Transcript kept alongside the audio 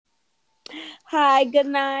Hi, good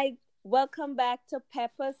night. Welcome back to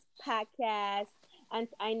Peppa's podcast. And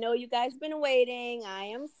I know you guys been waiting. I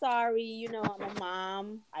am sorry. I'm a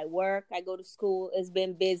mom. I work. I go to school. It's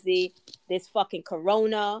been busy. This fucking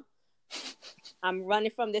corona. I'm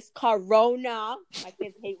running from this corona. My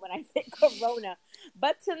kids hate when I say corona.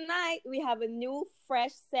 But tonight we have a new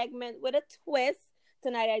fresh segment with a twist.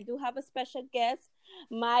 Tonight I do have a special guest,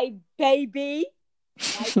 my baby,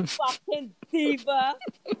 my fucking diva,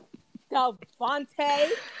 Devontae.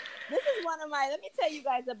 This is one of my. Let me tell you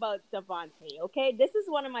guys about Devontae. Okay, this is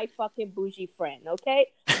one of my fucking bougie friend. Okay,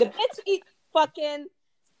 the bitch eat fucking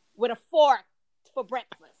with a fork for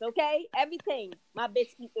breakfast. Okay, everything my bitch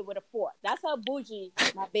eat it with a fork. That's how bougie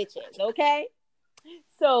my bitch is. Okay,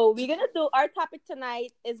 so we're gonna do our topic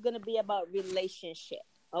tonight is gonna be about relationship.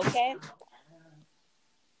 Okay,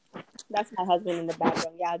 that's my husband in the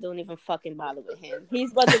background. Y'all don't even fucking bother with him.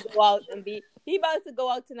 He's about to go out and be. He about to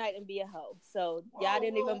go out tonight and be a hoe. So y'all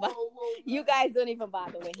didn't even. You guys don't even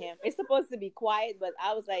bother with him. It's supposed to be quiet, but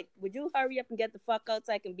I was like, "Would you hurry up and get the fuck out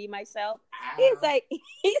so I can be myself?" He's like,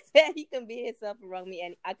 he said he can be himself around me,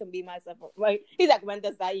 and I can be myself. Right? He's like, when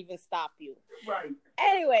does that even stop you? Right.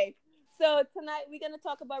 Anyway. So tonight we're gonna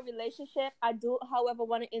talk about relationship. I do, however,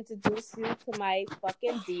 want to introduce you to my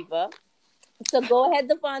fucking diva. So go ahead,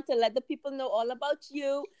 Devonta, let the people know all about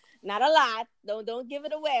you. Not a lot. Don't give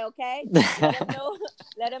it away, okay? Let them know.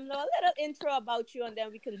 Let them know a little intro about you, and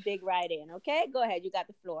then we can dig right in. Okay? Go ahead. You got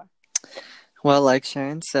the floor. Well, like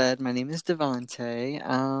Sharon said, my name is Devontae.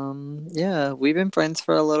 Yeah, we've been friends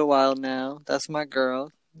for a little while now. That's my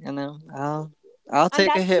girl. I'll And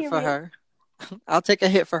take a that hit for period. her. I'll take a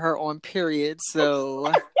hit for her on periods.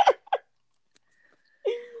 So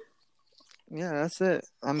yeah, that's it.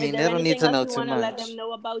 I Is mean, there they don't need anything to else know you too want to let much. them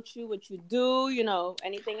know about you? What you do?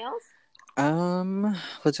 Anything else?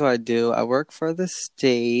 What do I do? I work for the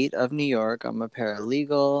state of New York. I'm a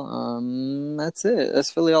paralegal. That's it.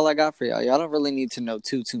 That's really all I got for y'all. Y'all don't really need to know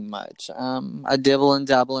too much. I dibble and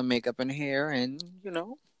dabble in makeup and hair, and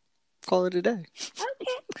call it a day.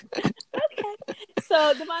 Okay. Okay.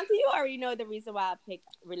 So, Devonta, you already know the reason why I picked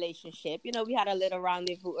relationship. We had a little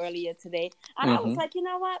rendezvous earlier today, and I was Mm-hmm. like, you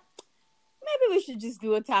know what? Maybe we should just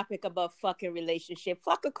do a topic about fucking relationship.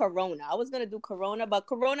 Fuck a corona. I was gonna do corona, but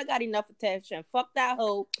corona got enough attention. Fuck that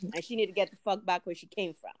hoe, and she need to get the fuck back where she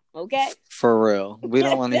came from. Okay? For real. We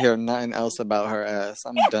don't want to hear nothing else about her ass.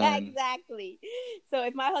 I'm done. Exactly. So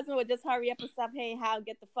if my husband would just hurry up and stop saying how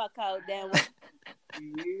get the fuck out, then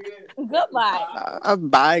goodbye.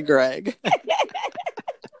 Bye, Greg.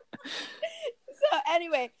 So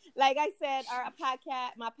anyway, like I said,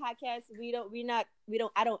 my podcast,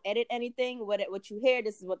 I don't edit anything. What you hear,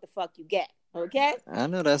 this is what the fuck you get. Okay? I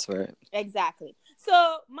know that's right. Exactly.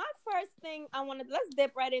 So my first thing let's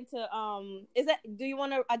dip right into do you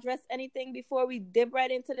want to address anything before we dip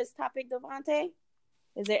right into this topic, Devontae?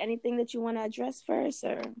 Is there anything that you want to address first,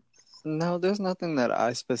 or No, there's nothing that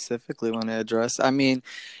I specifically want to address. I mean,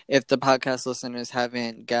 if the podcast listeners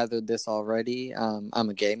haven't gathered this already, I'm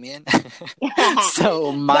a gay man.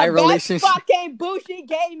 So my the best relationship. fucking bougie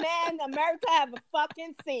gay man America have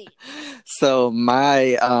fucking seen? So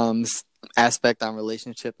my aspect on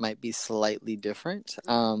relationship might be slightly different.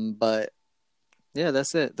 But yeah,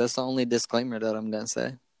 that's it. That's the only disclaimer that I'm gonna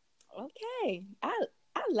say. Okay, I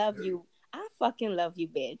love you. I fucking love you,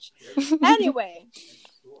 bitch. Anyway,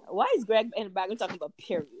 why is Greg in the back talking about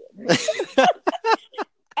period?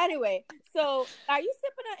 Anyway, so are you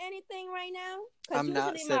sipping on anything right now? Because I'm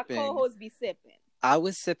not usually my sipping. co-hosts be sipping. I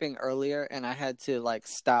was sipping earlier and I had to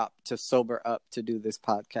stop to sober up to do this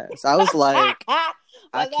podcast. I was like, I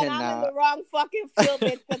Well, then I'm in the cannot. wrong fucking field,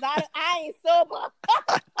 bitch, because I ain't sober.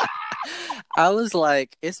 I was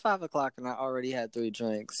like, it's 5 o'clock and I already had 3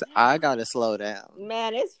 drinks. I gotta slow down.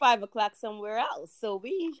 Man, it's 5 o'clock somewhere else. So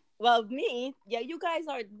you guys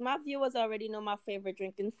my viewers already know my favorite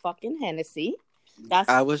drink is fucking Hennessy.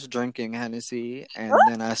 I was drinking Hennessy and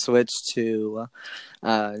then I switched to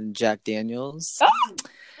Jack Daniels.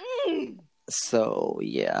 Mm. So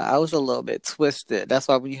yeah, I was a little bit twisted. That's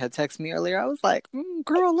why when you had texted me earlier, I was like,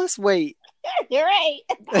 girl, let's wait. You're right.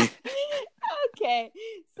 Okay,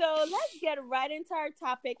 so let's get right into our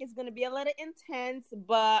topic. It's going to be a little intense,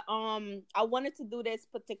 but I wanted to do this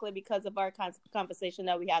particularly because of our conversation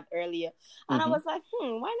that we had earlier, and I was like,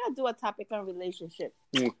 why not do a topic on relationship?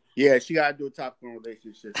 Yeah, she gotta do a topic on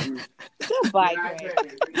relationships. Goodbye,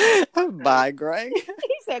 Greg. Bye, Greg.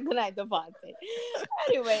 He said good night, Devontae.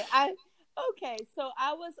 Anyway, okay, so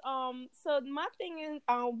I was so my thing is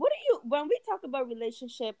what do you when we talk about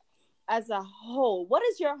relationship as a whole, what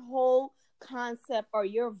is your whole concept or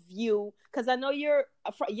your view, because I know your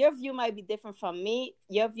view might be different from me.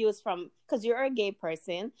 Your view is from, because you're a gay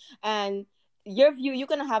person, and your view, you're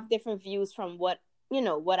gonna have different views from what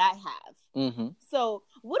what I have. Mm-hmm. So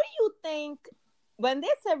what do you think when they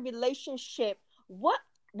say relationship?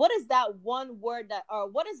 What is that one word that, or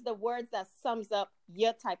what is the words that sums up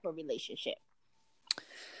your type of relationship?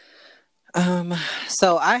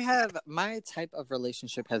 So I have, my type of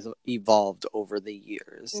relationship has evolved over the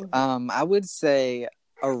years. Mm-hmm. I would say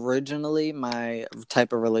originally my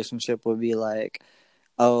type of relationship would be like,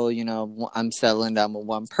 oh, I'm settling down with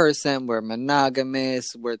one person, we're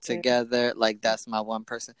monogamous, we're together, like that's my one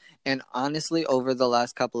person. And honestly, over the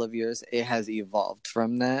last couple of years, it has evolved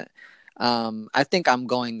from that. I think I'm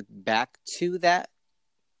going back to that,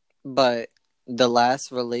 but the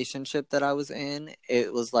last relationship that I was in,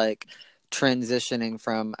 it was like transitioning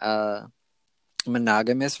from a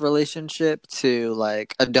monogamous relationship to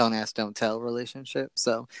like a don't ask, don't tell relationship.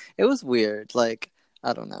 So it was weird. Like,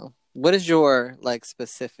 I don't know. What is your like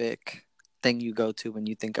specific thing you go to when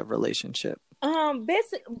you think of relationship?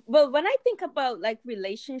 Well, when I think about like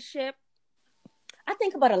relationship, I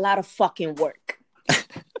think about a lot of fucking work.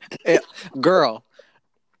 Girl,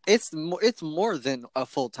 it's more than a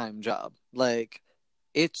full-time job. Like,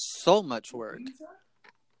 it's so much work.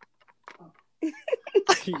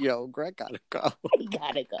 Yo, Greg gotta go. He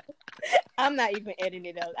gotta go. I'm not even editing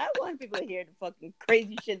it out. I want people to hear the fucking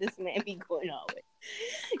crazy shit this man be going on with.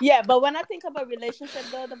 Yeah, but when I think about relationship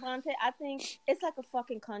though, Devontae, I think it's like a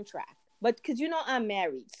fucking contract. But because I'm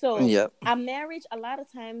married. So Yep. a marriage, a lot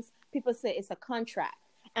of times people say it's a contract.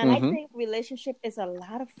 And I think relationship is a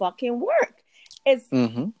lot of fucking work. It's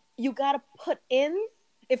you gotta put in.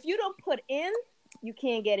 If you don't put in, you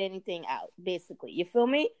can't get anything out, basically. You feel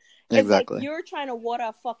me? It's exactly. like you're trying to water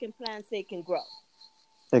a fucking plant so it can grow.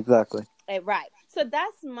 Exactly. Right. So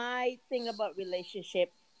that's my thing about relationship.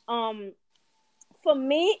 For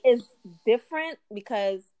me, it's different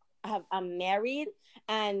because I'm married,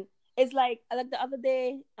 and it's like the other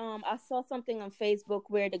day, I saw something on Facebook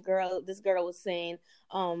where this girl was saying,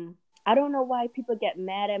 I don't know why people get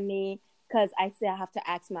mad at me because I say I have to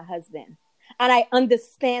ask my husband, and I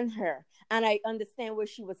understand her, and I understand where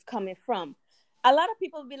she was coming from. A lot of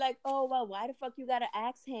people be like, oh, well, why the fuck you gotta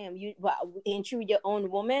ask him? Ain't you your own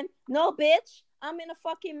woman? No, bitch. I'm in a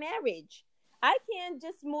fucking marriage. I can't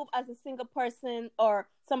just move as a single person or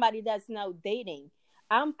somebody that's now dating.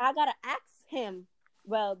 I gotta ask him,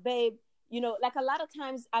 well, babe, like a lot of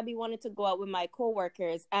times I be wanting to go out with my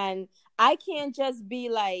coworkers, and I can't just be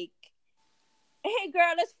like, hey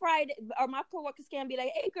girl, it's Friday, or my coworkers can't be like,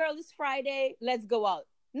 hey girl, it's Friday, let's go out.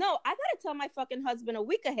 No, I gotta tell my fucking husband a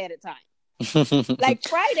week ahead of time. Like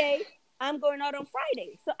Friday, I'm going out on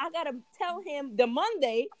Friday, so I gotta tell him the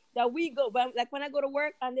Monday that we go. But like when I go to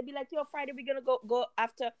work, and they be like, "Yo, Friday we're gonna go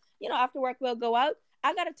after after work we'll go out."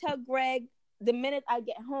 I gotta tell Greg the minute I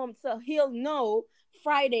get home, so he'll know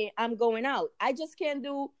Friday I'm going out. I just can't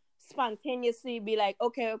do spontaneously be like,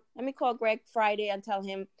 "Okay, let me call Greg Friday and tell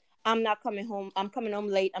him I'm not coming home. I'm coming home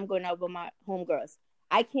late. I'm going out with my homegirls."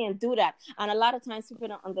 I can't do that, and a lot of times people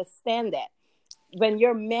don't understand that. When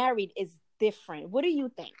you're married, it's different. What do you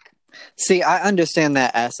think? See, I understand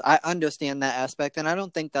that aspect, and I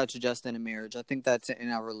don't think that's just in a marriage. I think that's in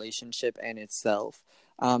a relationship in itself.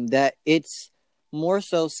 That it's more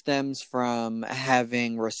so stems from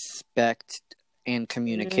having respect and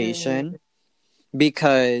communication.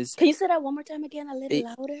 Because can you say that one more time again, a little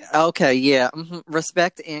louder? Okay, yeah,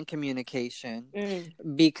 respect and communication.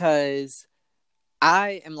 Because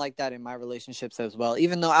I am like that in my relationships as well.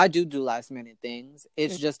 Even though I do last minute things,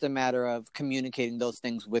 it's just a matter of communicating those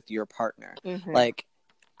things with your partner. Like,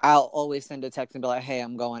 I'll always send a text and be like, hey,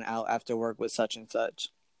 I'm going out after work with such and such.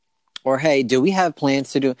 Or, hey, do we have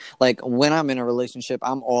plans to do? Like, when I'm in a relationship,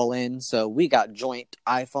 I'm all in. So we got joint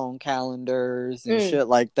iPhone calendars and shit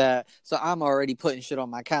like that. So I'm already putting shit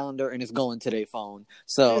on my calendar and it's going to their phone.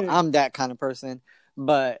 So I'm that kind of person.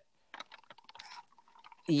 But,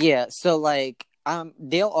 yeah, so like,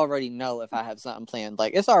 they'll already know if I have something planned.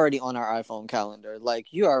 Like, it's already on our iPhone calendar. Like,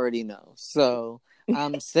 you already know. So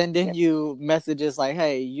I'm sending you messages like,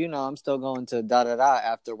 hey, I'm still going to da-da-da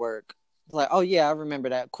after work. It's like, oh, yeah, I remember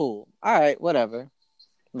that. Cool. All right, whatever.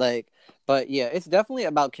 Like, but yeah, it's definitely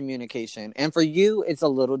about communication. And for you, it's a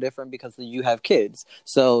little different because you have kids.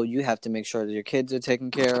 So you have to make sure that your kids are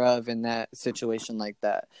taken care of in that situation like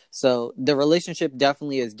that. So the relationship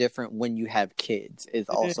definitely is different when you have kids is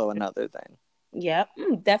also another thing. Yeah,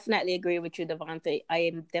 definitely agree with you, Devontae. I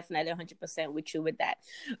am definitely 100% with you with that.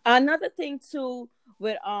 Another thing too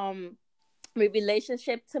with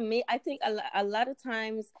relationship, to me, I think a lot of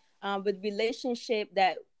times with relationship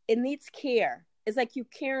that it needs care. It's like you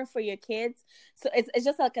caring for your kids. So it's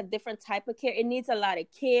just like a different type of care. It needs a lot of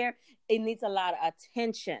care. It needs a lot of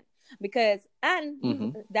attention because,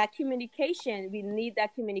 and that communication, we need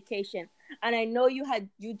that communication. And I know you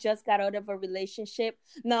just got out of a relationship.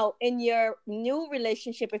 Now, in your new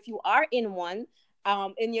relationship, if you are in one,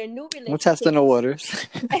 in your new relationship, we're testing the waters.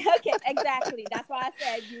 Okay, exactly. That's why I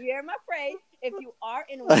said, you hear my phrase. If you are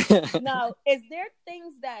in one, now, is there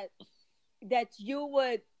things that you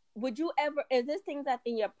would you ever? Is there things that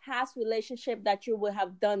in your past relationship that you would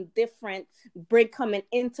have done different, coming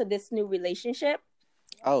into this new relationship?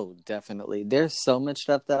 Oh, definitely. There's so much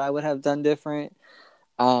stuff that I would have done different.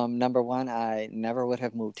 Number one, I never would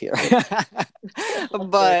have moved here.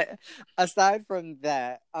 But aside from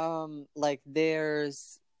that, like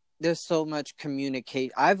there's so much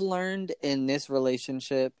communicate. I've learned in this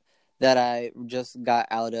relationship that I just got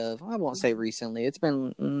out of. I won't say recently. It's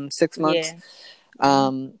been 6 months.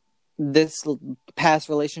 Yeah. This past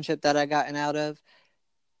relationship that I gotten out of,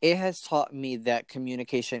 it has taught me that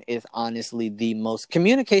communication is honestly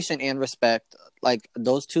communication and respect, like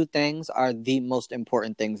those two things are the most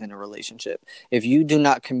important things in a relationship. If you do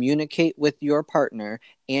not communicate with your partner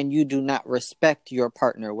and you do not respect your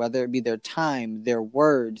partner, whether it be their time, their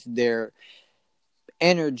words, their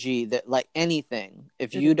energy, that like anything,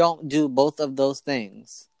 if you don't do both of those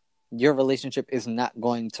things, your relationship is not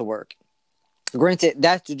going to work. Granted,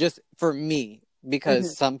 that's just for me.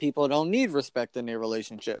 Because some people don't need respect in their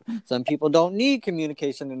relationship. Some people don't need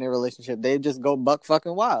communication in their relationship. They just go buck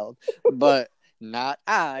fucking wild. But not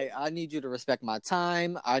I. I need you to respect my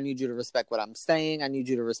time. I need you to respect what I'm saying. I need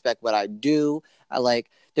you to respect what I do.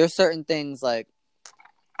 There's certain things like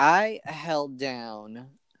I held down.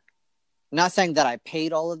 Not saying that I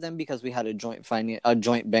paid all of them because we had a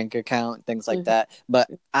joint bank account, things like that. But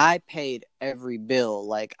I paid every bill.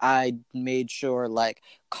 Like I made sure like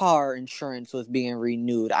car insurance was being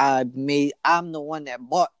renewed. I'm the one that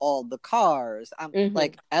bought all the cars.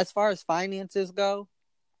 Like as far as finances go,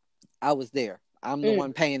 I was there. I'm the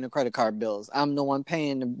one paying the credit card bills. I'm the one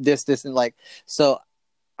paying this, and like, so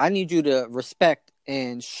I need you to respect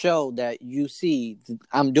and show that you see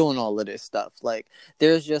I'm doing all of this stuff. Like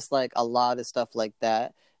there's just like a lot of stuff like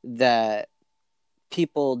that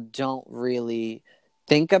people don't really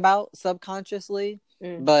think about subconsciously,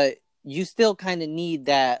 but you still kind of need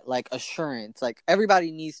that like assurance. Like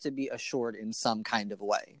everybody needs to be assured in some kind of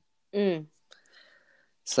way.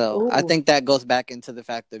 So I think that goes back into the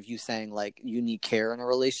fact of you saying like you need care in a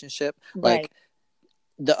relationship. Right. Like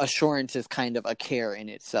the assurance is kind of a care in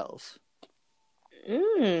itself.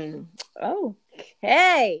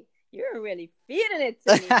 Okay, you're really feeding it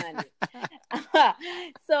to me, honey.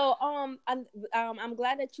 So I'm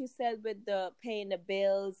glad that you said with the paying the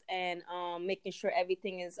bills and making sure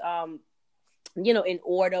everything is in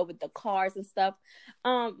order with the cars and stuff.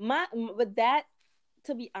 With that,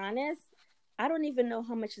 to be honest, I don't even know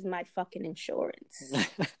how much is my fucking insurance.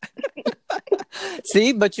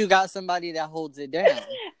 See, but you got somebody that holds it down.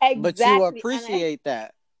 Exactly. But you appreciate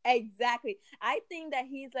that. Exactly. I think that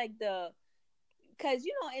he's like because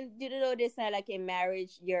they say like in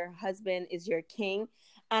marriage, your husband is your king.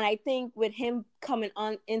 And I think with him coming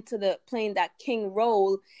on into playing that king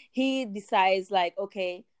role, he decides like,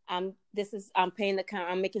 okay, I'm paying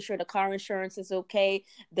I'm making sure the car insurance is okay.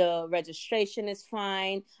 The registration is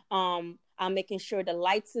fine. I'm making sure the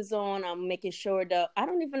lights is on. I'm making sure I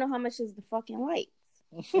don't even know how much is the fucking lights.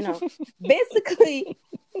 Basically,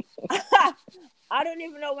 I don't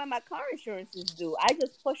even know when my car insurance is due. I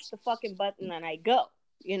just push the fucking button and I go,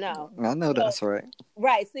 I know that's right.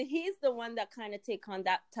 Right. So he's the one that kind of take on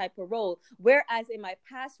that type of role. Whereas in my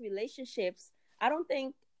past relationships, I don't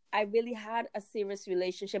think I really had a serious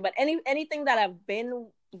relationship. But anything that I've been,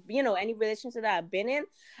 any relationship that I've been in,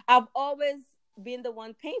 I've always been the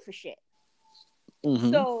one paying for shit.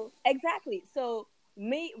 So, exactly. So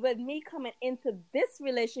me coming into this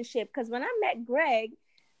relationship, because when I met Greg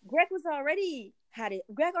already had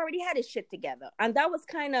his shit together, and that was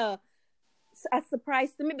kind of a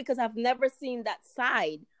surprise to me because I've never seen that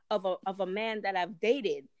side of a man that I've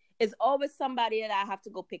dated. It's always somebody that I have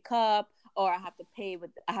to go pick up, or I have to pay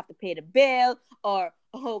the bill, or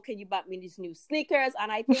can you buy me these new sneakers?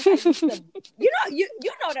 And I think I used to, you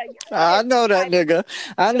know that. I know that nigga.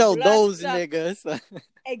 I know those niggas.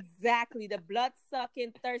 Exactly, the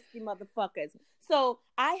blood-sucking, thirsty motherfuckers. So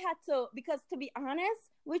I had to, because to be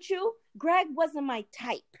honest with you, Greg wasn't my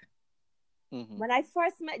type. When I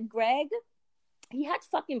first met Greg, he had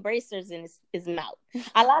fucking bracers in his mouth.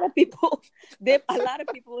 A lot of people,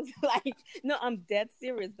 was like, no, I'm dead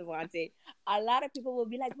serious, Devontae. A lot of people will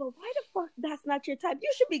be like, well, why the fuck that's not your type?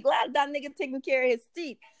 You should be glad that nigga taking care of his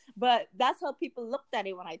teeth. But that's how people looked at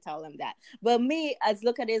it when I tell them that. But me, as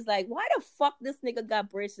look at it, is like, why the fuck this nigga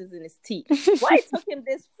got braces in his teeth? Why it took him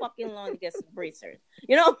this fucking long to get some bracers?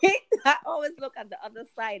 You know what I mean? I always look at the other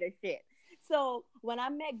side of shit. So when I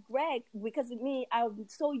met Greg, because of me, I was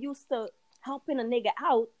so used to helping a nigga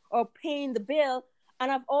out or paying the bill,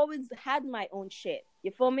 and I've always had my own shit. You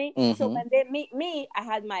feel me? Mm-hmm. So when they meet me, I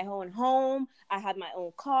had my own home, I had my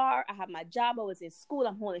own car, I had my job, I was in school,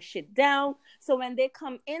 I'm holding shit down. So when they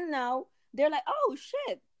come in now, they're like, oh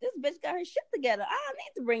shit, this bitch got her shit together. I don't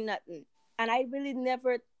need to bring nothing. And I really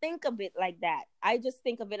never think of it like that. I just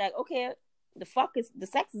think of it like, okay, the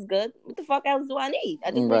sex is good. What the fuck else do I need? I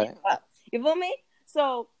just need to fuck. You feel me?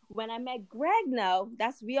 So when I met Greg now,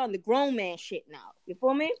 we on the grown man shit now. You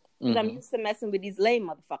feel me? Because I'm used to messing with these lame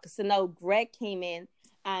motherfuckers. So now Greg came in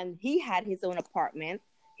and he had his own apartment.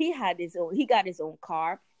 He got his own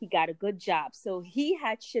car. He got a good job. So he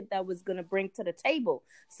had shit that was going to bring to the table.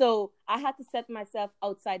 So I had to set myself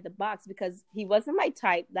outside the box because he wasn't my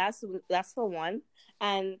type. That's for one.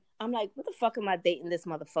 And I'm like, what the fuck am I dating this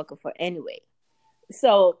motherfucker for anyway?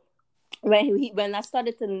 So when I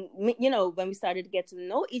started to, when we started to get to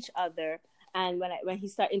know each other, and when he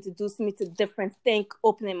started introducing me to different things,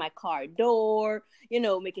 opening my car door,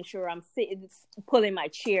 making sure I'm sitting, pulling my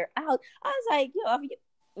chair out, I was like, yo, are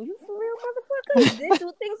you for real, motherfucker? You did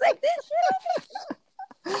do things like this shit?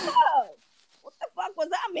 Oh, what the fuck was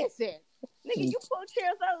I missing? Nigga, you pull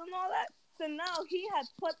chairs out and all that. So now he had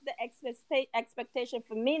put the expectation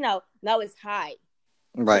for me now it's high.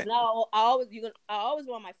 Right. Now I always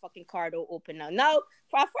want my fucking car door open now. Now,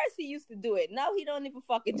 at first he used to do it. Now he don't even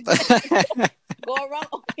fucking do it. Go around,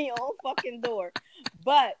 open your own fucking door.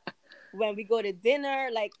 But when we go to dinner,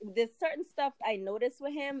 like there's certain stuff I notice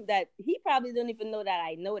with him that he probably don't even know that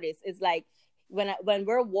I notice. It's like when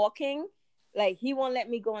we're walking, like he won't let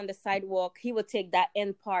me go on the sidewalk. He will take that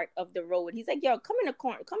end part of the road. He's like, yo, come in the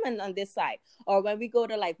corner, come in on this side. Or when we go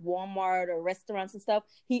to like Walmart or restaurants and stuff,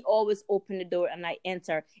 he always open the door and I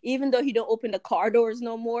enter. Even though he don't open the car doors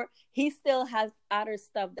no more, he still has other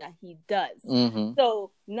stuff that he does. Mm-hmm.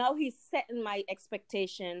 So now he's setting my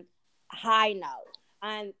expectation high now.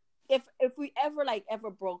 And if we ever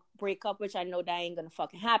break up, which I know that ain't gonna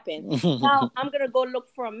fucking happen, now I'm gonna go look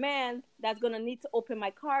for a man that's gonna need to open my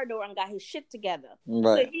car door and got his shit together.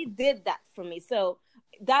 Right. So he did that for me. So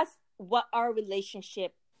that's what our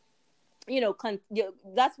relationship,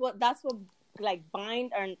 that's what like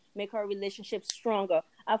bind and make our relationship stronger.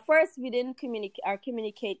 At first, we didn't communicate. Our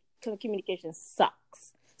communication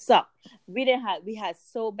sucks. We had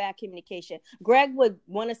so bad communication. Greg would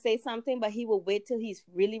want to say something, but he would wait till he's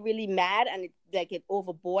really, really mad and it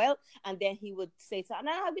overboiled, and then he would say something.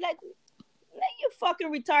 And I'd be like, "Man, you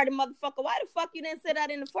fucking retarded motherfucker! Why the fuck you didn't say that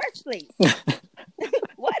in the first place?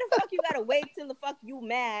 Why the fuck you gotta wait till the fuck you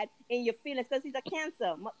mad in your feelings? Because he's a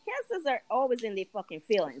Cancer. Cancers are always in their fucking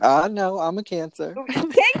feelings. I know, I'm a Cancer.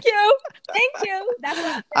 Thank you. That's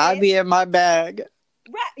what I be in my bag.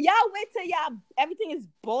 Right, y'all wait till everything is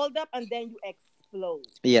balled up and then you explode.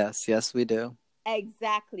 Yes, we do.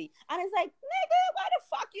 Exactly. And it's like, nigga, why the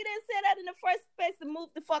fuck you didn't say that in the first place to move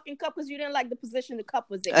the fucking cup because you didn't like the position the cup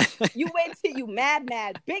was in? You wait till you mad,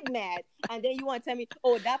 big mad, and then you want to tell me,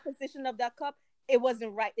 oh, that position of that cup, it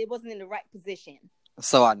wasn't right. It wasn't in the right position.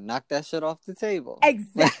 So I knocked that shit off the table.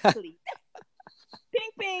 Exactly. Ping,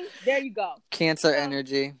 ping. There you go. Cancer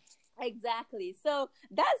energy. Exactly. So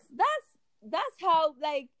that's how,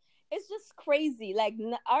 like, it's just crazy. Like,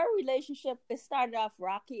 our relationship, it started off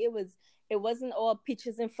rocky. It wasn't all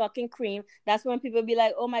peaches and fucking cream. That's when people be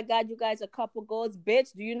like, oh my God, you guys are couple goals.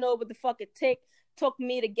 Bitch, do you know what the fuck it took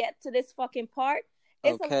me to get to this fucking part?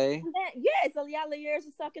 It's okay. It's a lot of years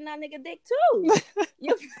of sucking that nigga dick too.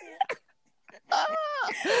 Bitch,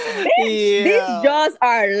 these jaws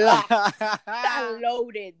are locked.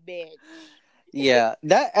 Loaded, bitch. Yeah,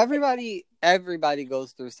 that everybody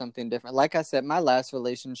goes through something different. Like I said, my last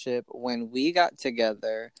relationship, when we got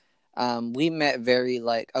together, we met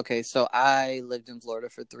so I lived in Florida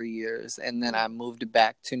for 3 years and then I moved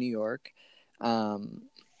back to New York.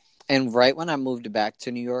 And right when I moved back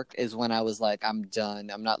to New York is when I was like, I'm done.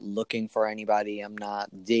 I'm not looking for anybody. I'm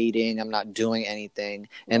not dating. I'm not doing anything.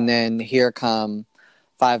 Right. And then here come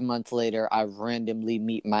 5 months later, I randomly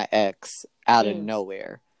meet my ex out of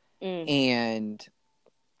nowhere. And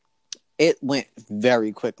it went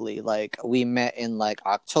very quickly. Like, we met in like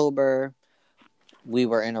October. We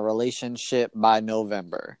were in a relationship by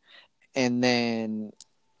November. And then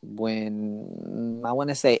when I want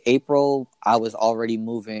to say April, I was already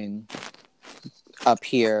moving up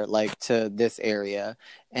here, like to this area.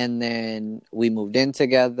 And then we moved in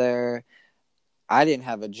together. I didn't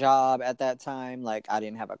have a job at that time. Like, I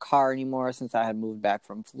didn't have a car anymore since I had moved back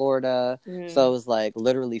from Florida. So it was like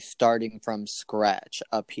literally starting from scratch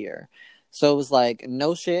up here. So it was like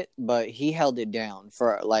no shit, but he held it down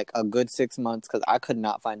for like a good 6 months because I could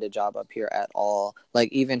not find a job up here at all.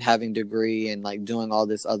 Like, even having degree and like doing all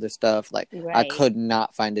this other stuff, like I Right. could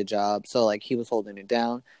not find a job. So like he was holding it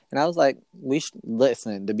down, and I was like,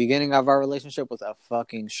 listen. The beginning of our relationship was a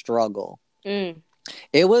fucking struggle.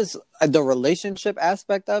 It was the relationship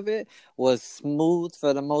aspect of it was smooth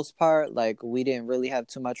for the most part. Like, we didn't really have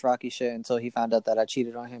too much rocky shit until he found out that I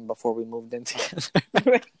cheated on him before we moved in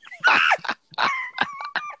together.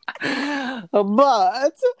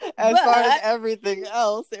 But as far as everything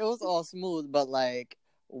else, it was all smooth. But like,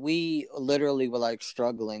 we literally were like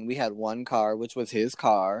struggling. We had one car, which was his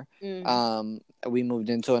car. We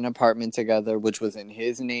moved into an apartment together, which was in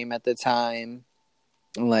his name at the time.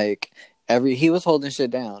 Like, he was holding shit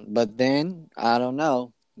down. But then, I don't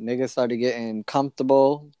know, niggas started getting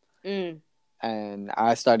comfortable. And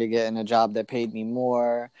I started getting a job that paid me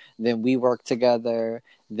more. Then we worked together.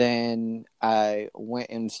 Then I went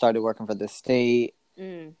and started working for the state.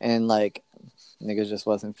 And like, niggas just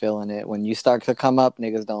wasn't feeling it. When you start to come up,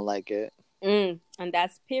 niggas don't like it. And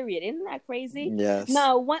that's period. Isn't that crazy? Yes.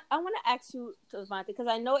 Now, I want to ask you, Devontae, because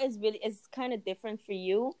I know it's kind of different for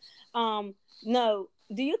you. No,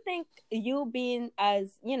 do you think you being as,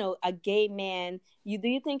 you know, a gay man, do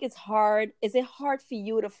you think it's hard? Is it hard for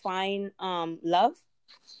you to find love?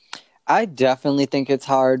 I definitely think it's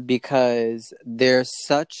hard because there's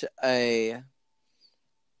such a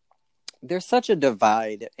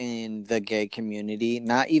divide in the gay community.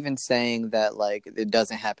 Not even saying that like it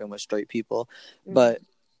doesn't happen with straight people, but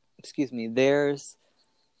excuse me, there's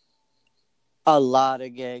a lot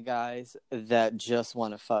of gay guys that just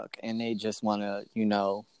want to fuck and they just want to, you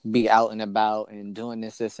know, be out and about and doing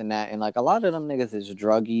this and that. And like, a lot of them niggas is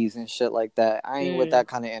druggies and shit like that. I ain't with that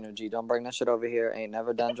kind of energy. Don't bring that shit over here. Ain't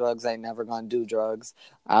never done drugs. Ain't never gonna do drugs.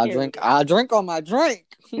 I'll drink on my drink.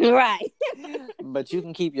 Right. But you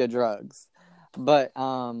can keep your drugs. But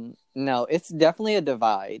no, it's definitely a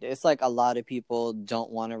divide. It's like a lot of people don't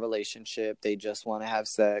want a relationship. They just want to have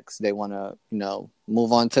sex. They want to, you know,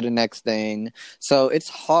 move on to the next thing. So it's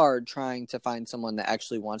hard trying to find someone that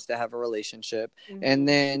actually wants to have a relationship. And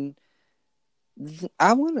then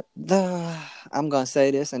I'm gonna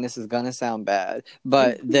say this, and this is gonna sound bad,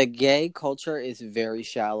 but the gay culture is very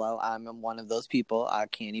shallow. I'm one of those people. I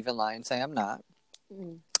can't even lie and say I'm not.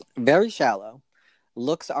 Very shallow.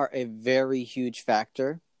 Looks are a very huge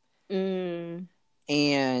factor. And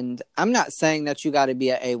I'm not saying that you got to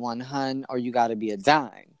be an A1 hun or you got to be a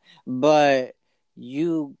dime, but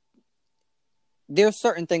there's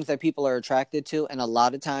certain things that people are attracted to, and a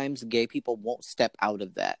lot of times gay people won't step out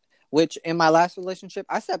of that. Which in my last relationship,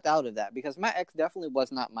 I stepped out of that because my ex definitely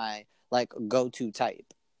was not my like go-to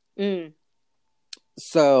type.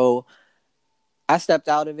 So I stepped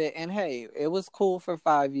out of it, and hey, it was cool for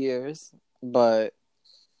 5 years, but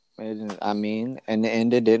I mean, in the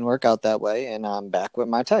end, it didn't work out that way, and I'm back with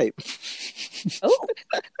my type. Oh,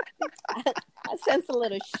 I sense a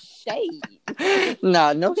little shade.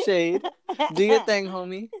 Nah, no shade. Do your thing,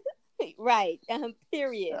 homie. Right.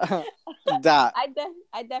 Period. Dot.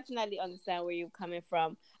 I definitely understand where you're coming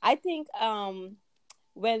from. I think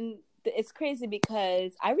when it's crazy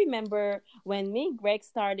because I remember when me and Greg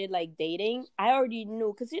started like dating, I already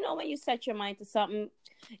knew, because you know when you set your mind to something,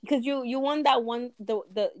 because you want that one,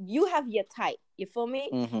 the you have your type, you feel me?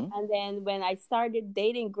 And then when I started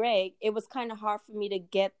dating Greg, it was kind of hard for me to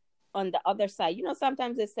get on the other side. You know,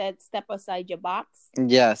 sometimes it said step aside your box.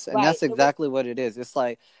 Yes, and that's exactly what it is. It's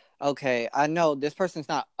like, okay, I know this person's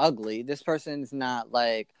not ugly. This person's not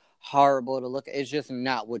like horrible to look at. It's just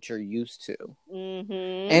not what you're used to.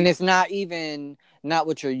 And it's not even not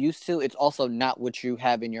what you're used to. It's also not what you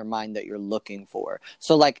have in your mind that you're looking for.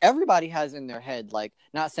 So like everybody has in their head, like,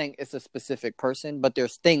 not saying it's a specific person, but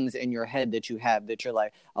there's things in your head that you have that you're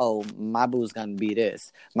like, oh, my boo's gonna be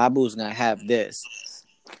this. My boo's gonna have this.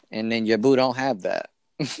 And then your boo don't have that.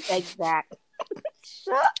 Exactly.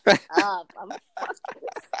 Shut up. I'm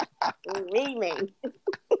fucking screaming.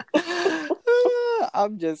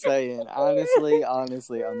 I'm just saying. Honestly,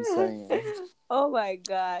 I'm saying. Oh my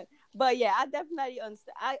God. But yeah, I definitely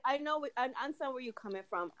understand. I know, I understand where you're coming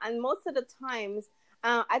from. And most of the times,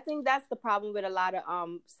 I think that's the problem with a lot of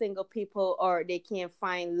single people, or they can't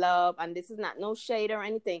find love. And this is not no shade or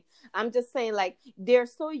anything. I'm just saying, like, they're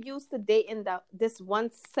so used to dating this one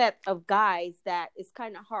set of guys that it's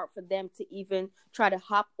kind of hard for them to even try to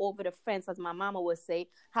hop over the fence, as my mama would say,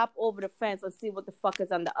 hop over the fence and see what the fuck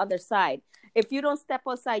is on the other side. If you don't step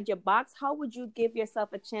outside your box, how would you give yourself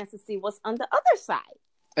a chance to see what's on the other side?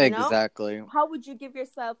 You know? Exactly. How would you give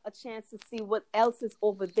yourself a chance to see what else is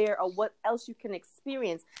over there, or what else you can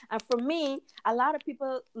experience? And for me, a lot of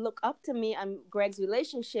people look up to me and Greg's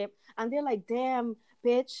relationship, and they're like, damn,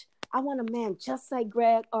 bitch, I want a man just like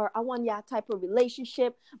Greg, or I want that type of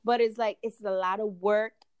relationship. But it's like, it's a lot of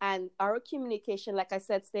work. And our communication, like I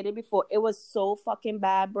stated before, it was so fucking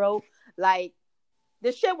bad, bro. Like,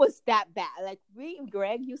 the shit was that bad. Like, we and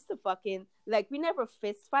Greg used to fucking, like, we never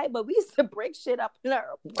fist fight, but we used to break shit up in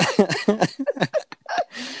our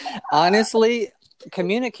Honestly,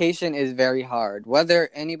 communication is very hard. Whether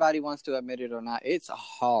anybody wants to admit it or not, it's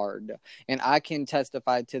hard. And I can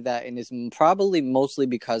testify to that. And it's probably mostly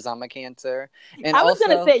because I'm a Cancer. And I was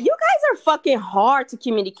also, gonna say, you guys are fucking hard to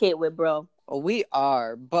communicate with, bro. we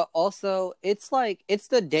are, but also it's like, it's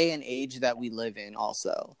the day and age that we live in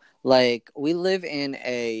also. Like, we live in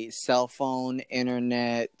a cell phone,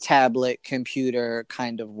 internet, tablet, computer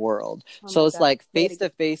kind of world. Oh So my it's God. like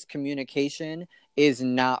face-to-face communication is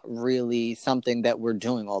not really something that we're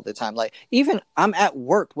doing all the time. Like, even I'm at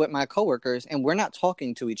work with my coworkers and we're not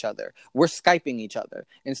talking to each other. We're Skyping each other.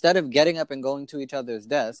 Instead of getting up and going to each other's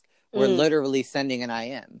desk, we're literally sending an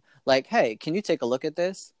IM. Like, hey, can you take a look at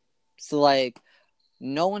this? So, like,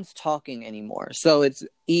 no one's talking anymore. So it's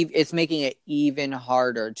making it even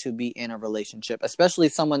harder to be in a relationship, especially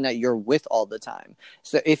someone that you're with all the time.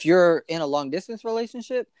 So if you're in a long distance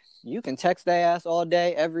relationship, you can text their ass all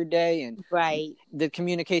day, every day, and Right. the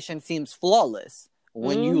communication seems flawless.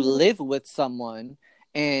 When you live with someone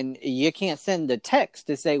and you can't send the text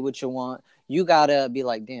to say what you want, you gotta be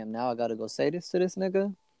like, damn, now I gotta go say this to this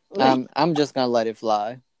nigga. I'm just gonna let it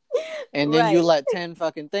fly. And then you Right. let 10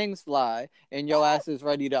 fucking things fly, and your ass is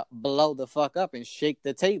ready to blow the fuck up and shake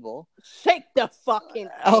the table. Shake the fucking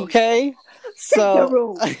thing. Okay? Shake So, the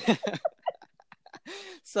room.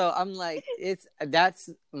 so I'm like, that's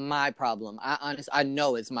my problem. I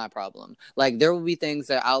know it's my problem. Like, there will be things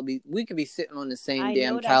that we could be sitting on the same I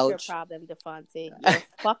damn know couch. that's your problem, Defonte. You're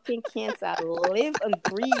fucking Cancer. Live and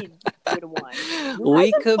breathe with one.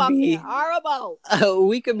 We Guys are could fucking be horrible.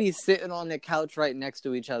 we could be sitting on the couch right next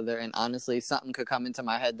to each other, and honestly, something could come into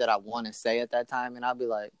my head that I want to say at that time, and I'll be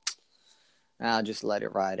like, I'll just let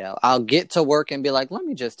it ride out. I'll get to work and be like, let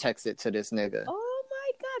me just text it to this nigga. Oh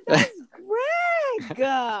my God, that's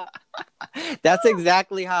Greg. That's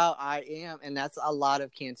exactly how I am, and that's a lot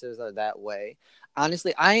of Cancers are that way.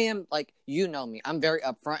 Honestly, I am, like, you know me. I'm very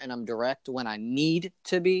upfront and I'm direct when I need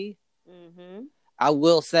to be. Mm-hmm. I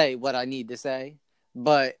will say what I need to say.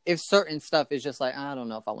 But if certain stuff is just like, I don't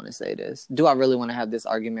know if I want to say this. Do I really want to have this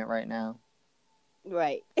argument right now?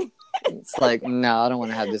 Right. It's like, no, I don't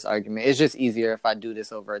want to have this argument. It's just easier if I do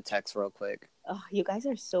this over a text real quick. Oh, you guys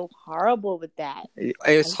are so horrible with that.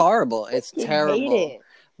 It's horrible. It's I terrible. hate it.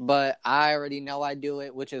 But I already know I do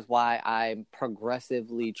it, which is why I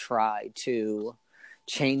progressively try to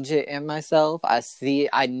change it in myself. I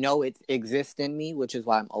know it exists in me, which is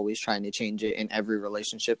why I'm always trying to change it in every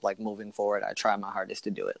relationship. Like, moving forward, I try my hardest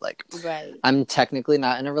to do it. Like, Right. I'm technically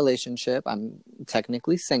not in a relationship. I'm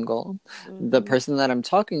technically single. The person that I'm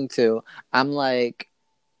talking to, I'm like,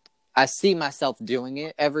 I see myself doing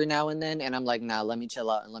it every now and then, and I'm like, nah, let me chill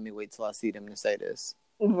out and let me wait till I see them to say this.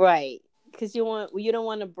 Right. Because you don't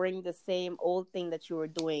want to bring the same old thing that you were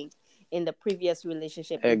doing in the previous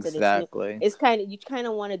relationship into Exactly. this new. You kind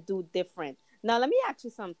of want to do different. Now, let me ask you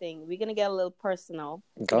something. We're gonna get a little personal.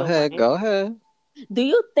 Go ahead. Do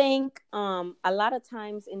you think a lot of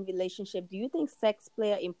times in relationship, do you think sex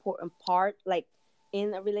play an important part, like,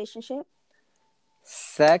 in a relationship?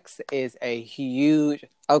 Sex is a huge...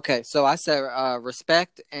 Okay, so I said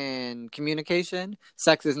respect and communication.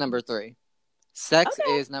 Sex is number 3. Sex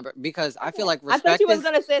is number... Because I feel like respect I thought you was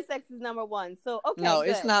going to say sex is number 1. So, okay, no,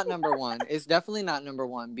 good. it's not number 1. It's definitely not number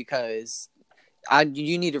 1, because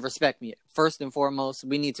you need to respect me. First and foremost,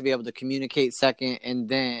 we need to be able to communicate second, and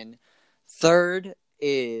then third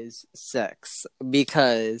is sex.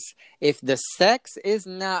 Because if the sex is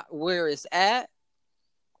not where it's at,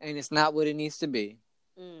 and it's not what it needs to be,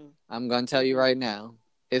 I'm going to tell you right now,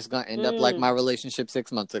 it's going to end up like my relationship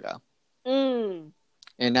 6 months ago.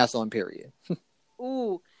 And that's on period.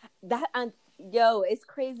 Ooh, that, and yo, it's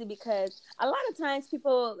crazy because a lot of times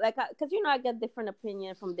people, like, because I get different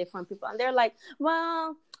opinion from different people, and they're like,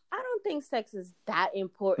 well, I don't think sex is that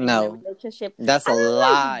important in a No, relationship. that's a And I'm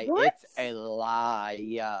lie. like, what? It's a lie.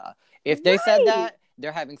 Yeah. If they said Right. that,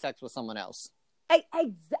 they're having sex with someone else. And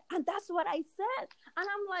that's what I said. And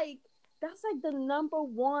I'm like, that's like the number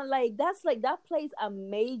one. Like that's like that plays a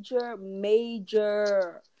major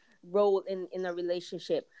role in a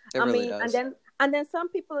relationship. It I really mean, does. and then some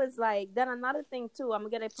people is like, then another thing too. I'm gonna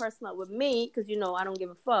get it personal with me because I don't give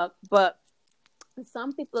a fuck, but.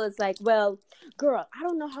 Some people is like, well, girl, I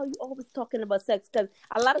don't know how you always talking about sex because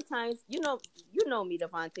a lot of times, you know me,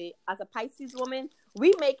 Devontae, as a Pisces woman,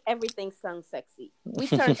 we make everything sound sexy. We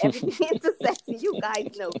turn everything into sexy. You guys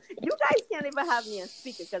know. You guys can't even have me on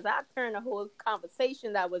speaker because I turn a whole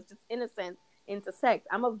conversation that was just innocent into sex.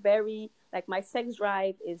 I'm a very like my sex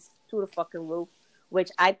drive is through the fucking roof, which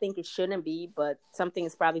I think it shouldn't be, but something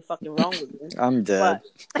is probably fucking wrong with me. I'm dead.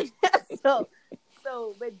 But,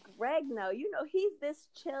 so with Greg now, he's this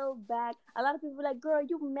chill back. A lot of people are like, girl,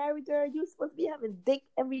 you married, girl, you supposed to be having dick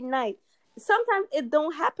every night. Sometimes it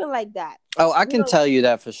don't happen like that. Oh, I can tell you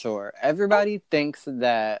that for sure. Everybody thinks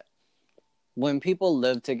that when people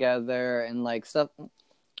live together and like stuff,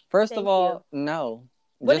 first of all, no.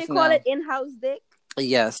 What do you call it? In-house dick?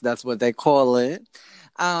 Yes, that's what they call it.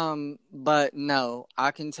 But no,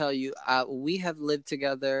 I can tell you, we have lived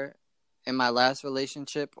together in my last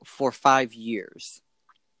relationship for 5 years.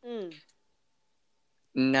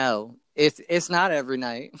 No, it's not every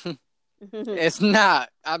night. It's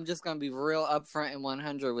not. I'm just gonna be real upfront and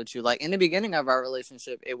 100 with you. Like in the beginning of our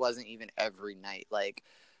relationship, it wasn't even every night. Like,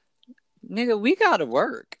 nigga, we gotta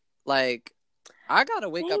work. Like, I gotta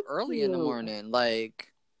wake up early in the morning.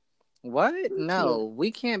 Like, what? No,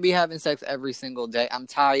 we can't be having sex every single day. I'm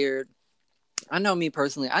tired. I know me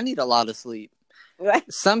personally. I need a lot of sleep. Right.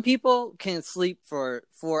 Some people can sleep for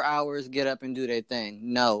 4 hours, get up and do their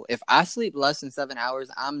thing. No, if I sleep less than 7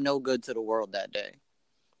 hours, I'm no good to the world that day.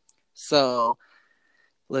 So,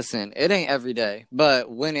 listen, it ain't every day,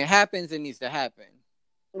 but when it happens, it needs to happen.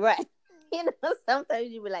 Right. Sometimes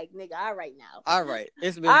you be like, nigga, all right now. All right.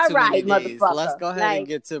 It's been too many days. Let's go ahead and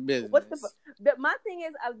get to business. But my thing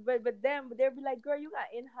is, but then they'll be like, girl, you got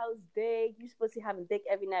in-house dick. You supposed to be having dick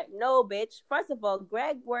every night. No, bitch. First of all,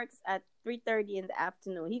 Greg works at 3:30 in the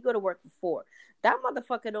afternoon. He go to work for 4. That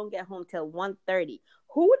motherfucker don't get home till 1:30.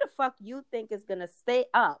 Who the fuck you think is gonna stay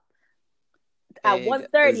up at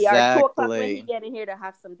 1:30 or 2 o'clock when he get in here to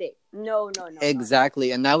have some dick? No. Exactly.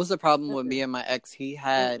 No. And that was the problem with me and my ex. He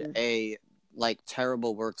had a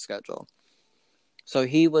terrible work schedule. So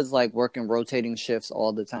he was like working rotating shifts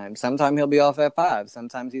all the time. Sometimes he'll be off at 5.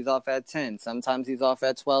 Sometimes he's off at 10. Sometimes he's off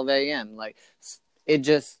at 12 a.m. Like it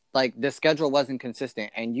just the schedule wasn't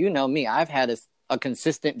consistent. And you know me, I've had a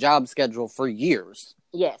consistent job schedule for years.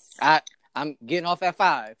 Yes. I'm getting off at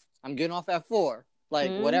 5. I'm getting off at 4. Like,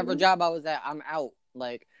 whatever job I was at, I'm out.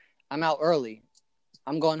 Like, I'm out early.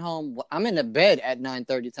 I'm going home. I'm in the bed at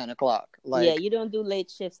 9:30, 10 o'clock. Like, yeah, you don't do late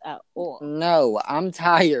shifts at all. No, I'm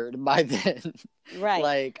tired by then. Right.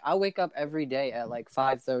 Like, I wake up every day at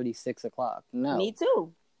 5:30, 6 o'clock. No. Me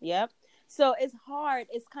too. Yep. So it's hard.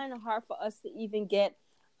 It's kind of hard for us to even get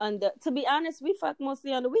to be honest, we fuck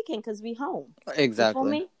mostly on the weekend because we home. Exactly. You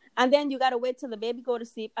feel me? And then you gotta wait till the baby go to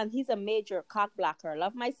sleep, and he's a major cock blocker.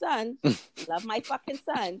 Love my son, love my fucking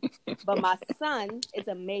son, but my son is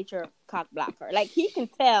a major cock blocker. Like he can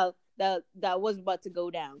tell that was about to go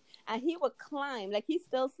down, and he would climb. Like he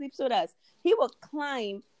still sleeps with us. He would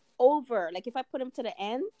climb over. Like if I put him to the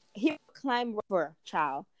end, he would climb over,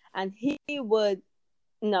 child, and he would.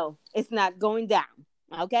 No, it's not going down.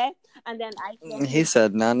 Okay, and then he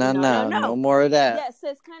said, no more of that. Yeah, so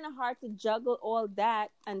it's kind of hard to juggle all that,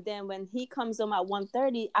 and then when he comes home at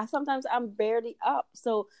 1:30, I'm barely up.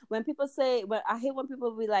 So when people say, I hate when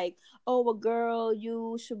people be like, "Oh, well, girl,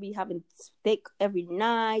 you should be having steak every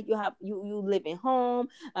night. You living home.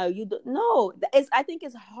 You do no." I think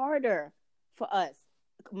it's harder for us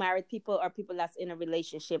married people or people that's in a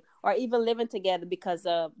relationship or even living together because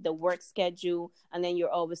of the work schedule, and then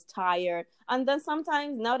you're always tired. And then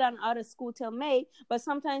sometimes, now that I'm out of school till May, but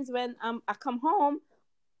sometimes when I come home,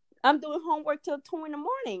 I'm doing homework till 2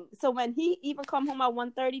 a.m. So when he even come home at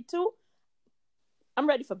 1:32, I'm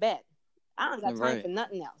ready for bed. I don't got time for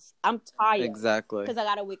nothing else. I'm tired. Exactly. Because I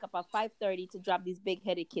gotta wake up at 5:30 to drop these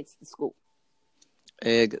big-headed kids to school.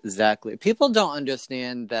 Exactly. People don't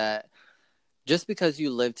understand that just because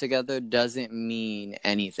you live together doesn't mean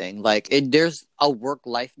anything. Like there's a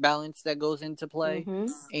work-life balance that goes into play,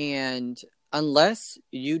 and unless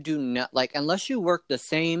you do not unless you work the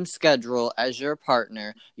same schedule as your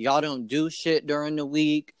partner, y'all don't do shit during the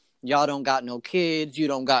week. Y'all don't got no kids. You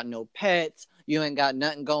don't got no pets. You ain't got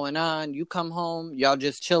nothing going on. You come home, y'all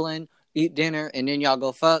just chilling. eat dinner, and then y'all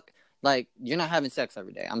go fuck. Like, you're not having sex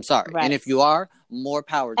every day. I'm sorry. Right. And if you are, more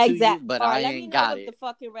power to you, but Or I let me ain't know got what it. the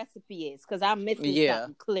fucking recipe is, because I'm missing Yeah.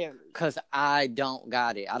 something clearly. Because I don't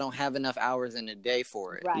got it. I don't have enough hours in a day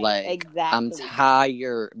for it. Right, Like, exactly. I'm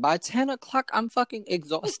tired. By 10 o'clock, I'm fucking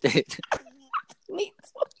exhausted. Me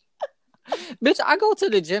too. Bitch, I go to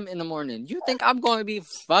the gym in the morning. You think I'm going to be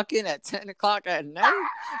fucking at 10 o'clock at night?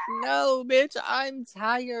 No, bitch, I'm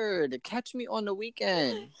tired. Catch me on the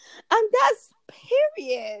weekend. And that's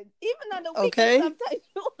period. Even on the weekend, sometimes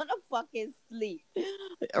you want to fucking sleep.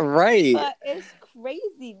 Right. But it's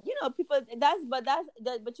crazy. You know, people,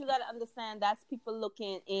 but you got to understand, that's people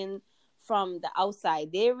looking in from the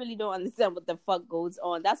outside. They really don't understand what the fuck goes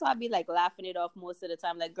on. That's why I be like laughing it off most of the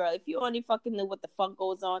time. Like, girl, if you only fucking knew what the fuck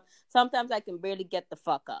goes on, sometimes I can barely get the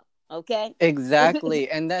fuck up. Okay? Exactly.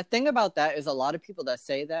 And the thing about that is, a lot of people that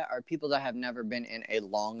say that are people that have never been in a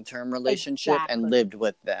long-term relationship and lived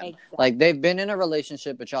with them. Exactly. Like, they've been in a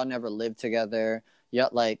relationship, but y'all never lived together. Yeah,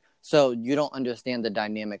 like, so you don't understand the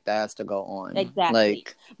dynamic that has to go on. Exactly.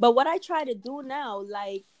 Like, but what I try to do now,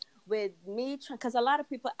 like, with me, because a lot of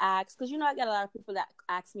people ask, because, you know, I get a lot of people that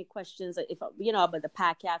ask me questions, if, you know, about the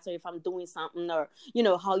podcast, or if I'm doing something, or, you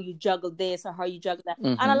know, how you juggle this or how you juggle that.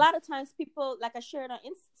 Mm-hmm. And a lot of times people, like I shared on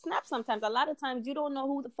Snap sometimes, a lot of times you don't know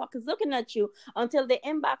who the fuck is looking at you until they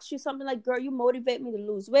inbox you something like, girl, you motivate me to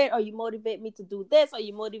lose weight, or you motivate me to do this, or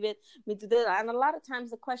you motivate me to do that. And a lot of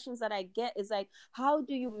times the questions that I get is like, how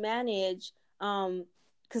do you manage,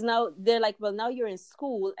 because now they're like, well, now you're in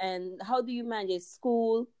school, and how do you manage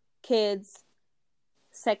school, kids,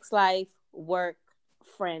 sex life, work,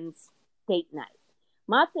 friends, date night?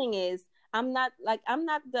 My thing is, I'm not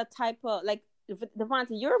the type of, like,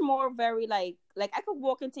 Devontae, you're more very like I could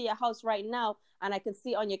walk into your house right now and I can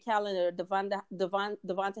see on your calendar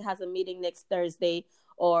Devontae has a meeting next Thursday,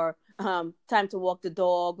 or time to walk the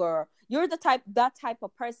dog, or you're that type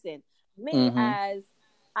of person. Me, as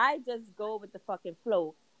I just go with the fucking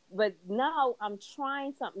flow. But now I'm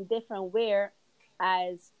trying something different, where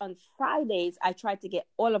as on Fridays, I try to get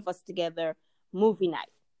all of us together, movie night,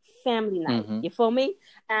 family night. You feel me?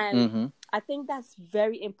 And I think that's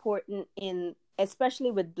very important,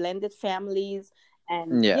 especially with blended families.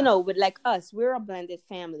 And, you know, with like us, we're a blended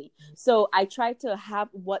family. So I try to have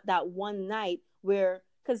that one night where,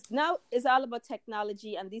 because now it's all about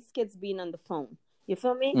technology and these kids being on the phone. You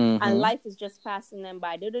feel me? And life is just passing them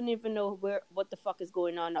by. They don't even know what the fuck is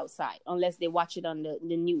going on outside unless they watch it on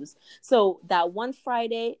the news. So that one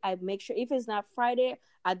Friday, I make sure, if it's not Friday,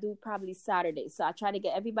 I do probably Saturday. So I try to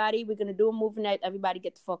get everybody, we're going to do a movie night, everybody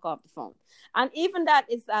get the fuck off the phone. And even that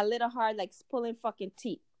is a little hard, like pulling fucking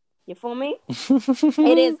teeth. You feel me?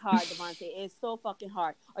 It is hard, Devontae. It's so fucking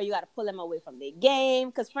hard. Or you got to pull them away from their game,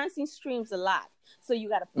 because Francine streams a lot. So you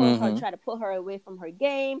got to pull her, try to pull her away from her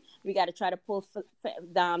game. We got to try to pull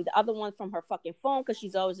the other one from her fucking phone, because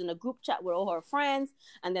she's always in a group chat with all her friends.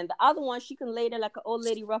 And then the other one, she can lay there like an old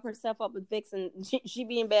lady, rub herself up with Vicks, and she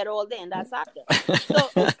be in bed all day, and that's after. So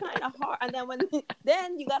it's kind of hard. And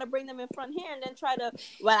then you got to bring them in front here, and then try to,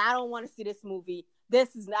 well, I don't want to see this movie.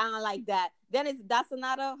 This is not like that. Then that's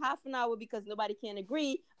another half an hour, because nobody can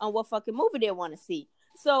agree on what fucking movie they want to see.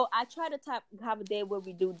 So I try to have a day where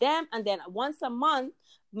we do them, and then once a month,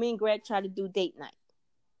 me and Greg try to do date night,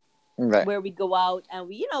 right? Where we go out and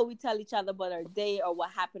we tell each other about our day or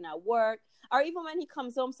what happened at work, or even when he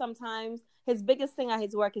comes home. Sometimes his biggest thing at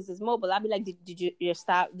his work is his mobile. I'll be like, did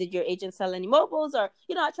your agent sell any mobiles? Or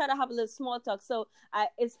I try to have a little small talk. So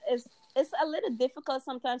it's a little difficult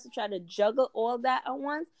sometimes to try to juggle all that at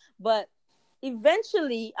once, but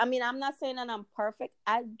eventually, I mean, I'm not saying that I'm perfect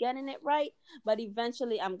at getting it right, but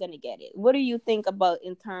eventually I'm going to get it. What do you think about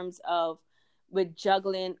in terms of with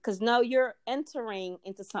juggling? Because now you're entering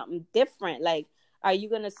into something different. Like, are you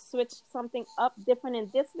going to switch something up different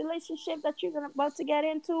in this relationship that you're about to get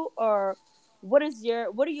into? Or what is new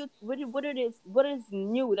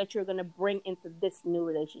that you're going to bring into this new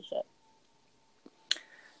relationship?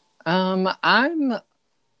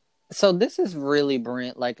 So this is really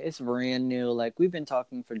it's brand new. Like, we've been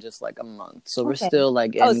talking for just like a month. So we're still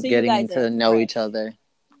like getting to know each other.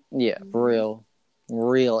 Yeah, real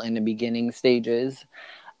in the beginning stages.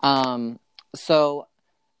 So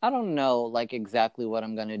I don't know like exactly what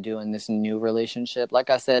I'm going to do in this new relationship. Like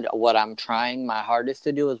I said, what I'm trying my hardest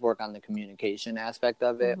to do is work on the communication aspect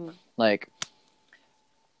of it. Like,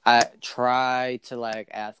 I try to like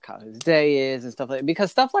ask how his day is and stuff like that, because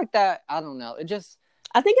stuff like that, I don't know.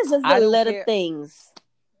 I think it's just the little things.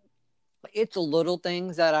 It's little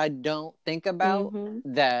things that I don't think about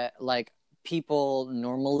that like people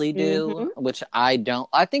normally Mm-hmm. do, which I don't.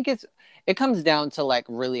 I think it comes down to like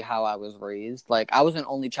really how I was raised. Like I was an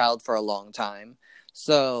only child for a long time.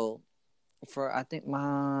 So I think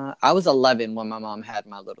I was 11 when my mom had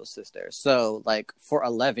my little sister. So like for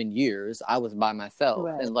 11 years I was by myself,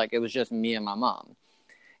 Right. and like it was just me and my mom.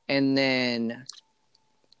 And then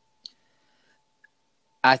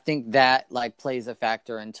I think that like plays a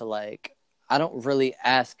factor into like I don't really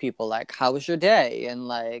ask people like how was your day and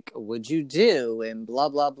like what'd you do and blah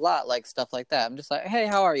blah blah, like stuff like that. I'm just like, hey,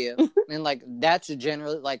 how are you? And like that's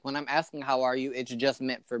generally like when I'm asking how are you, it's just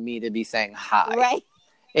meant for me to be saying hi. Right.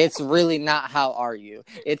 It's really not how are you.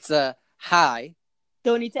 It's a hi.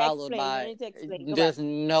 Don't need to Followed explain. by Don't need to explain. Go there's back.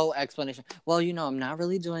 no explanation. Well, I'm not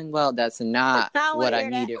really doing well. That's not I what wanna I hear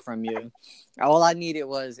that. needed from you. All I needed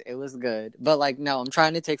was it was good. But like no, I'm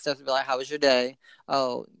trying to take steps to be like, how was your day?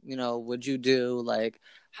 Oh, what'd you do? Like,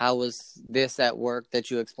 how was this at work that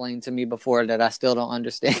you explained to me before that I still don't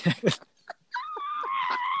understand?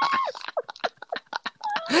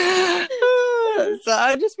 So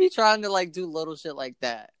I just be trying to like do little shit like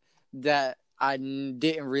that I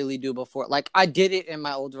didn't really do before. Like I did it in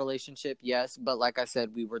my old relationship, yes, but like I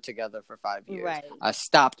said, we were together for 5 years. Right. I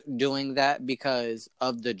stopped doing that because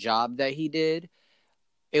of the job that he did.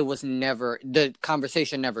 It was never, the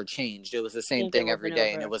conversation never changed. It was the same thing every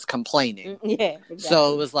day, and it was complaining. Yeah, exactly.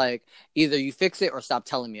 So it was like either you fix it or stop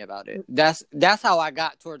telling me about it. That's how I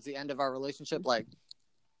got towards the end of our relationship. Like,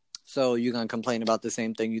 so you're gonna complain about the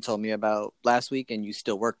same thing you told me about last week, and you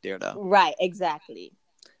still work there though. Right, exactly.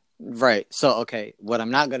 Right. So okay, what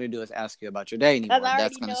I'm not gonna do is ask you about your day anymore.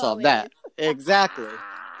 That's gonna solve that. Exactly.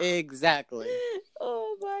 Exactly.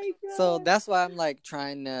 Oh my god. So that's why I'm like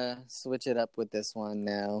trying to switch it up with this one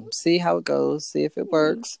now. See how it goes. See if it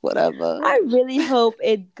works. Whatever. I really hope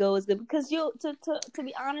it goes good because to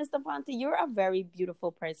be honest, Devontae, you're a very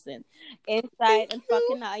beautiful person inside and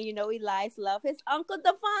fucking out. Elias love his uncle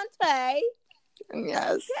Devontae.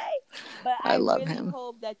 Yes. Okay. But I love really him.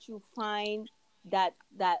 hope that you find that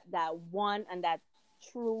one and that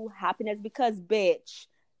true happiness because bitch,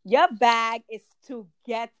 your bag is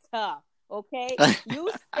together. Okay, you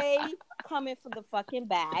stay coming for the fucking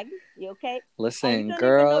bag. Okay, listen, and you don't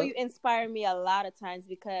girl. even know you inspire me a lot of times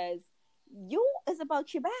because you is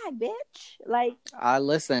about your bag, bitch. Like I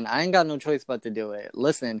ain't got no choice but to do it.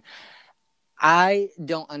 Listen, I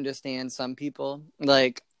don't understand some people.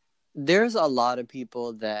 Like, there's a lot of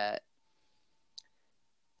people that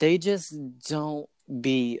they just don't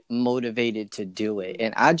be motivated to do it,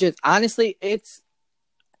 and I just honestly,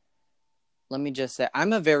 let me just say,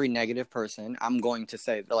 I'm a very negative person. I'm going to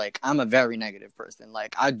say, like, I'm a very negative person.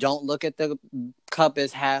 Like, I don't look at the cup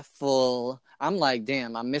as half full. I'm like,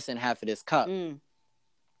 damn, I'm missing half of this cup.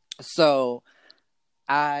 So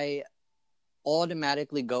I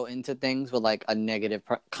automatically go into things with, like, a negative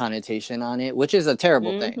connotation on it, which is a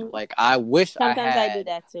terrible thing. Like, I wish sometimes I do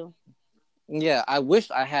that too. Yeah, I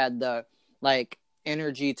wish I had the, like,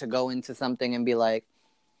 energy to go into something and be like,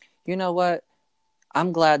 you know what?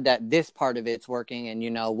 I'm glad that this part of it's working and,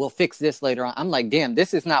 we'll fix this later on. I'm like, damn,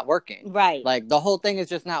 this is not working. Right. Like, the whole thing is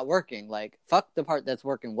just not working. Like, fuck the part that's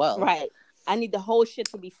working well. Right. I need the whole shit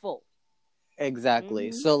to be full.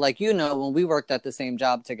 Exactly. So, like, when we worked at the same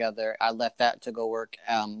job together, I left that to go work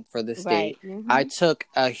for the state. Right. I took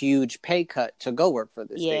a huge pay cut to go work for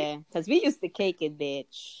the state. Yeah, because we used to cake it,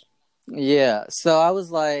 bitch. Yeah. So I was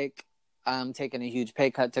like, I'm taking a huge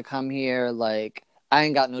pay cut to come here. Like, I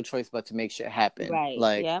ain't got no choice but to make shit happen. Right.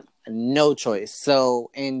 Like, yep. No choice. So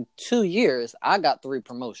in 2 years, I got 3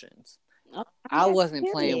 promotions. Oh, I wasn't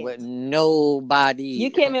playing with nobody. You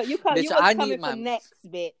came in. You was coming for next,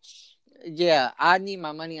 bitch. Yeah, I need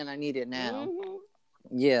my money and I need it now.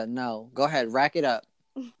 Yeah, no. Go ahead, rack it up.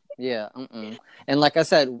 Yeah, And like I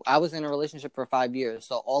said, I was in a relationship for 5 years,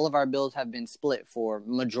 so all of our bills have been split for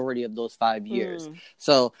majority of those 5 years.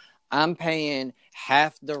 So I'm paying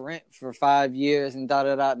half the rent for 5 years and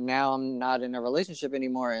da-da-da. Now I'm not in a relationship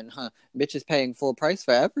anymore and bitch is paying full price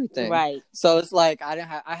for everything. Right. So it's like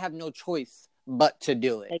I have no choice but to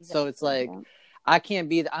do it. Exactly. So it's like I can't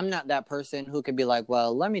be I'm not that person who could be like,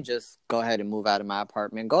 well, let me just go ahead and move out of my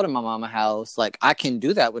apartment, go to my mama's house. Like I can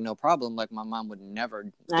do that with no problem. Like my mom would never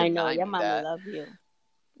deny I know your me mama that. love you.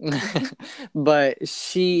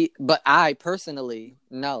 but I personally,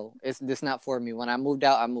 no, it's not for me. When I moved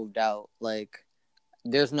out. Like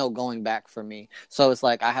there's no going back for me. So it's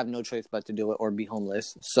like I have no choice but to do it or be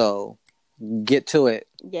homeless. So get to it.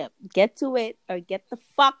 Yep, get to it or get the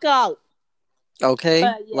fuck out. Okay,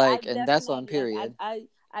 and that's on period. I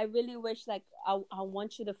really wish I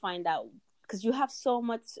want you to find out because you have so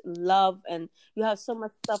much love and you have so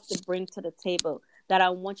much stuff to bring to the table that I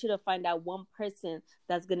want you to find that one person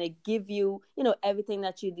that's gonna give you, everything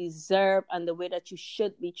that you deserve and the way that you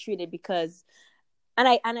should be treated. Because, and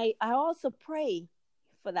I also pray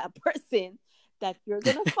for that person that you're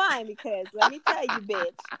gonna find, because let me tell you,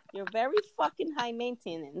 bitch, you're very fucking high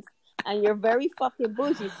maintenance and you're very fucking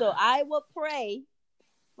bougie. So I will pray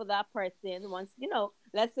for that person. Once,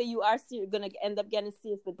 let's say you are gonna end up getting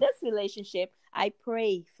serious with this relationship, I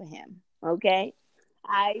pray for him. Okay,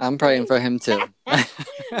 I'm praying for him too.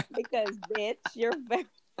 Because bitch, you're very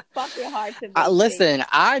fucking hard to listen,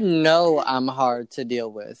 I know I'm hard to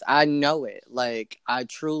deal with. I know it. Like, I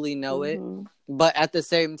truly know it. But at the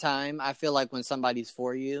same time, I feel like when somebody's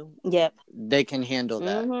for you, yep, they can handle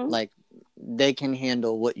that. Like, they can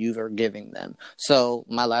handle what you are giving them. So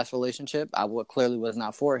my last relationship, clearly was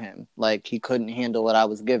not for him. Like, he couldn't handle what I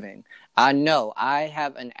was giving. I know I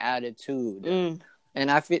have an attitude, and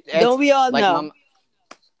I feel. Don't we all like know?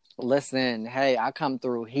 Listen, hey, I come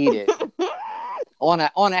through heated. On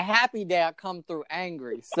a happy day, I come through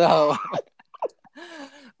angry. So,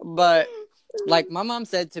 but like my mom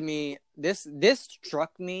said to me, this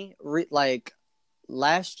struck me like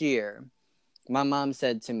last year. My mom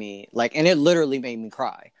said to me, like, and it literally made me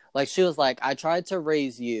cry. Like, she was like, I tried to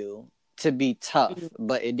raise you to be tough,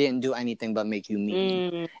 but it didn't do anything but make you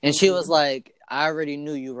mean. And she was like, I already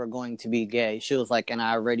knew you were going to be gay. She was like, and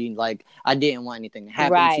I already, like, I didn't want anything to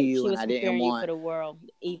happen to you. She was and I didn't want you for the world.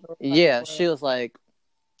 Evil. Yeah, she was like,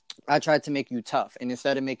 I tried to make you tough. And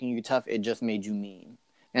instead of making you tough, it just made you mean.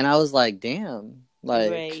 And I was like, damn.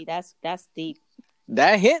 Like, right. That's deep.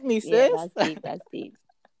 That hit me, sis. Yeah, that's deep.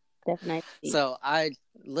 Definitely. So I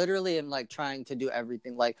literally am like trying to do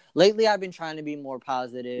everything. Like lately I've been trying to be more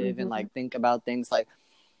positive and like think about things like,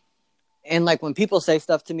 and like when people say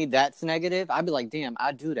stuff to me that's negative, I'd be like, damn,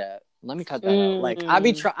 I do that. Let me cut that out. Like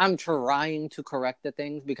I'm trying to correct the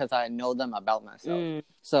things because I know them about myself.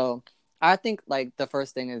 So I think like the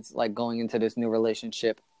first thing is like going into this new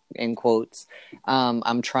relationship, in quotes,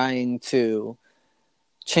 I'm trying to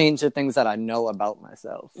change the things that I know about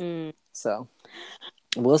myself. So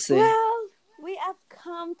we'll see. Well, we have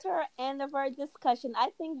come to our end of our discussion. I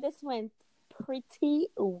think this went pretty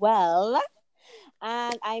well.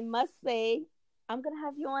 And I must say, I'm going to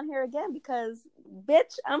have you on here again because,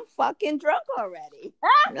 bitch, I'm fucking drunk already.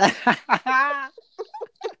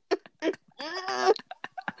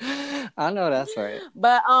 I know that's right.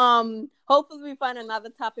 But hopefully we find another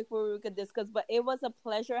topic where we could discuss. But it was a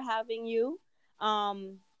pleasure having you.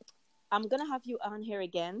 I'm gonna have you on here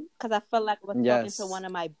again because I felt like I was talking to one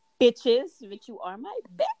of my bitches, which you are my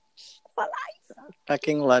bitch for life.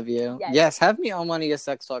 Fucking love you. Yes, have me on one of your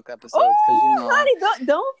sex talk episodes. Oh, honey,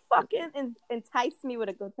 don't fucking entice me with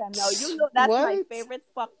a good time. No, you know that's my favorite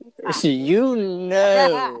fucking time. You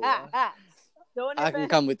know. I can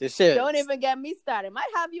come with the shit. Don't even get me started. Might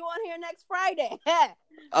have you on here next Friday.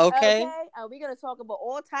 Okay. We're gonna talk about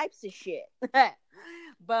all types of shit.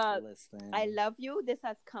 But listen, I love you.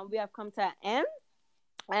 We have come to an end,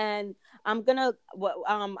 and I'm gonna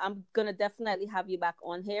definitely have you back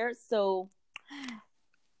on here. So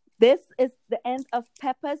this is the end of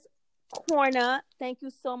Peppa's Corner. Thank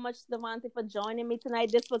you so much, Devontae, for joining me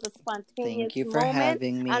tonight. This was a spontaneous moment. Thank you for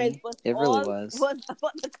having me. And it really was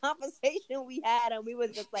about the conversation we had, and we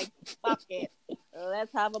was just like, fuck it.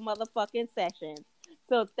 Let's have a motherfucking session.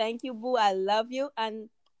 So thank you, boo. I love you, and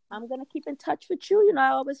I'm gonna keep in touch with you. You know, I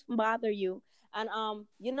always bother you. And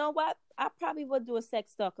you know what? I probably will do a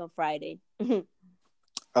sex talk on Friday.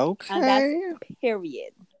 Okay. And that's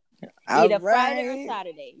period. Either Friday or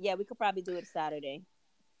Saturday. Yeah, we could probably do it Saturday.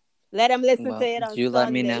 Let them listen to it on you Sunday.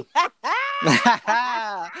 Let me know.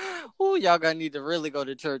 Ooh, y'all gonna need to really go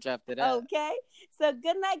to church after that. Okay. So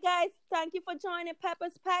good night, guys. Thank you for joining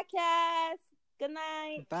Peppa's podcast. Good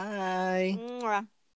night. Bye. Mwah.